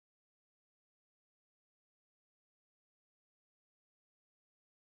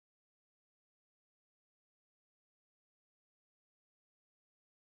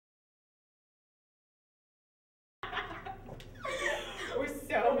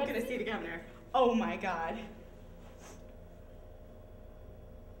gonna see the governor. Oh my God.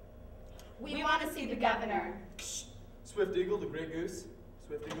 We want to see the governor. Swift Eagle, the Grey Goose.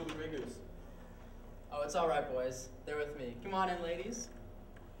 Swift Eagle, the Grey Goose. Oh, it's all right, boys. They're with me. Come on in, ladies.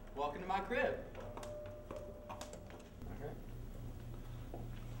 Welcome to my crib. Okay.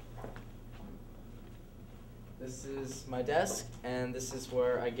 This is my desk, and this is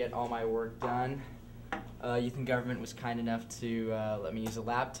where I get all my work done. Youth and Government was kind enough to let me use a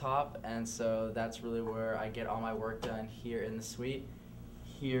laptop, and so that's really where I get all my work done here in the suite.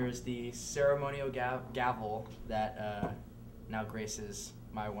 Here's the ceremonial gavel that now graces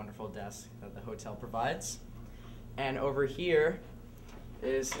my wonderful desk that the hotel provides. And over here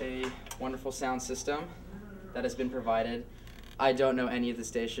is a wonderful sound system that has been provided. I don't know any of the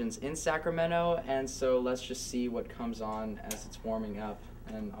stations in Sacramento, and so let's just see what comes on as it's warming up,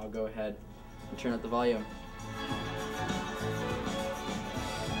 and I'll go ahead and turn up the volume.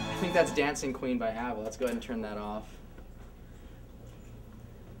 I think that's Dancing Queen by ABBA. Let's go ahead and turn that off.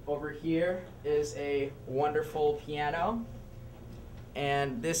 Over here is a wonderful piano,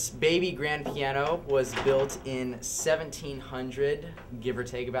 and this baby grand piano was built in 1700, give or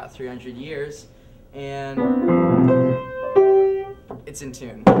take about 300 years, and it's in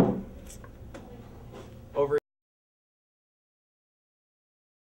tune. Over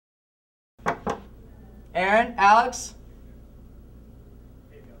Aaron, Alex?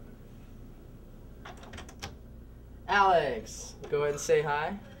 Alex, go ahead and say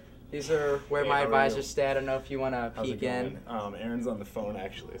hi. These are where my advisors stay. I don't know if you want to peek in. Aaron's on the phone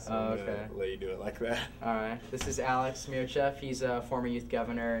actually, so I'm gonna let you do it like that. All right. This is Alex Mirchev. He's a former youth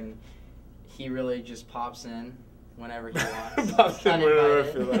governor, and he really just pops in whenever he wants. Pops in whenever I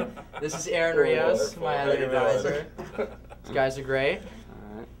feel like. This is Aaron Rios, my other advisor. These guys are great.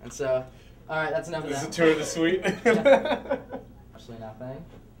 All right. And so, all right, that's enough of that. This is a tour of the suite. Absolutely nothing.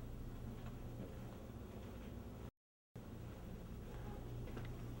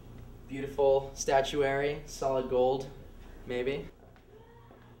 Beautiful statuary, solid gold, maybe.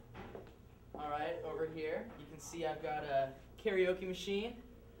 All right, over here, you can see I've got a karaoke machine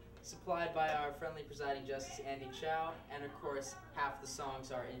supplied by our friendly presiding justice, Andy Chow, and of course, half the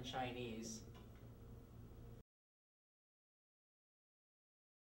songs are in Chinese.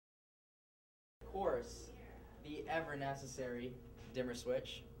 Of course, the ever necessary dimmer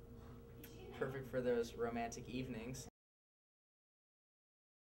switch, perfect for those romantic evenings.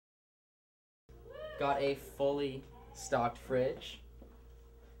 Got a fully stocked fridge.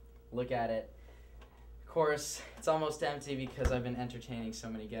 Look at it. Of course, it's almost empty because I've been entertaining so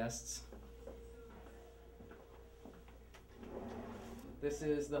many guests. This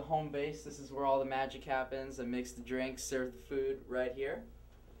is the home base. This is where all the magic happens. I mix the drinks, serve the food right here.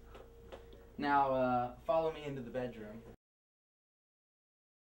 Now, follow me into the bedroom.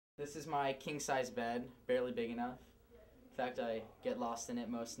 This is my king-size bed, barely big enough. In fact, I get lost in it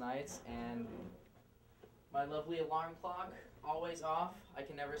most nights, and my lovely alarm clock, always off. I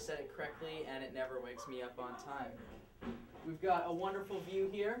can never set it correctly, and it never wakes me up on time. We've got a wonderful view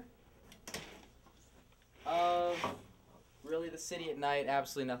here of really the city at night.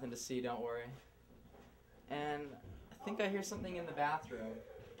 Absolutely nothing to see, don't worry. And I think I hear something in the bathroom.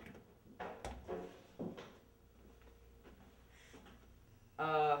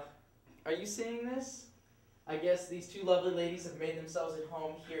 Are you seeing this? I guess these two lovely ladies have made themselves at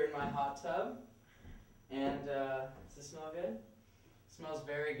home here in my hot tub. And does this smell good? It smells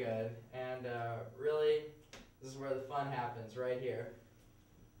very good. And really, this is where the fun happens, right here.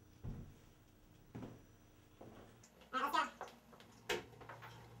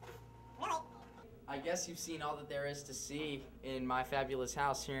 I guess you've seen all that there is to see in my fabulous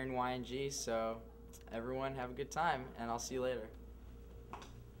house here in YNG, so everyone have a good time, and I'll see you later.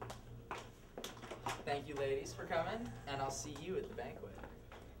 Thank you, ladies, for coming, and I'll see you at the banquet.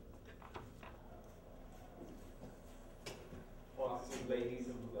 Two ladies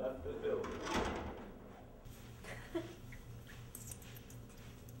have left the building.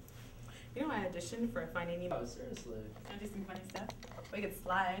 You know I auditioned for Finding Nemo. Oh, seriously? Can I do some funny stuff? We could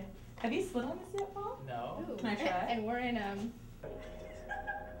slide. Have you slid on this yet, Paul? No. Can I try? And we're in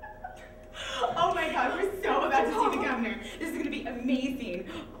Oh my God, we're so about to see the governor. This is gonna be amazing.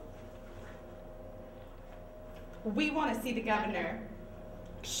 We want to see the governor.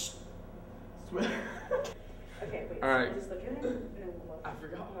 Swear. Okay, wait. All right. So just look at him. And then we'll I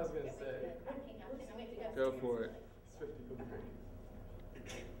forgot what I was gonna say. Go for it. Swift Eagle, the Grey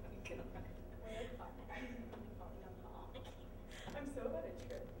Goose. I'm so about to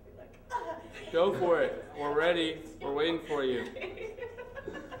trip. Like, Go for it. We're ready. We're waiting for you.